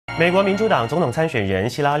美国民主党总统参选人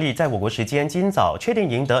希拉丽在我国时间今早确定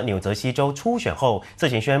赢得纽泽西州初选后，自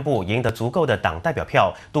行宣布赢得足够的党代表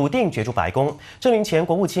票，笃定角逐白宫。这名前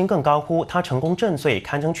国务卿更高呼她成功震碎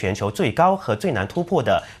堪称全球最高和最难突破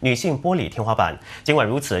的女性玻璃天花板。尽管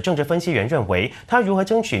如此，政治分析员认为，她如何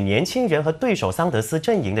争取年轻人和对手桑德斯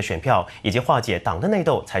阵营的选票，以及化解党的内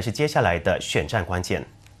斗，才是接下来的选战关键。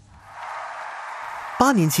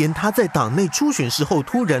 8年前，他在党内初选时候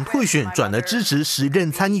突然退选，转而支持时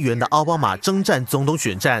任参议员的奥巴马征战总统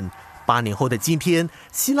选战。8年后的今天，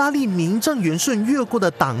希拉丽名正言顺越过了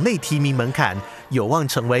党内提名门槛，有望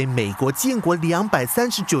成为美国建国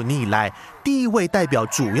239年以来第一位代表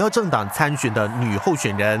主要政党参选的女候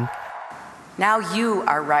选人。Now you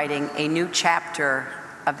are writing a new chapter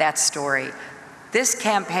of that story. This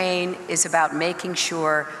campaign is about making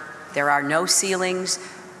sure there are no ceilings.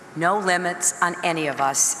 No limits on any of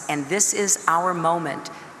us, and this is our moment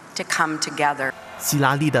to come together. 希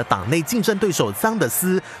拉丽的党内竞争对手桑德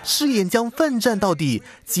斯誓言将奋战到底，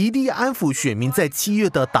极力安抚选民在7月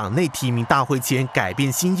的党内提名大会前改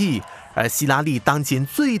变心意。而希拉丽当前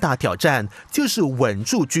最大挑战就是稳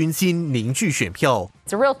住军心，凝聚选票。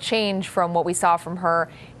 It's a real change from what we saw from her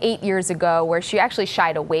 8 years ago, where she actually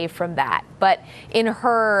shied away from that. But in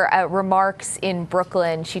her remarks in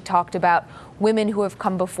Brooklyn, she talked about women who have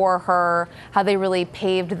come before her, how they really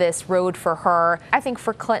paved this road for her. I think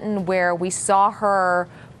for Clinton, where we saw her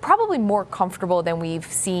probably more comfortable than we've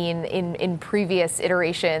seen in previous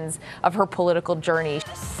iterations of her political journey.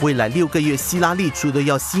 未来6个月，希拉丽除了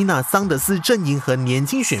要吸纳桑德斯阵营和年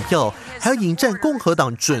轻选票，还要迎战共和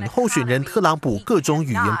党准候选人特朗普各种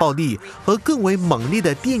语言暴力和更为猛烈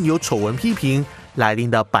的电邮丑闻批评。来临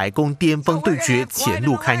的白宫巅峰对决前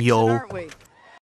路堪忧。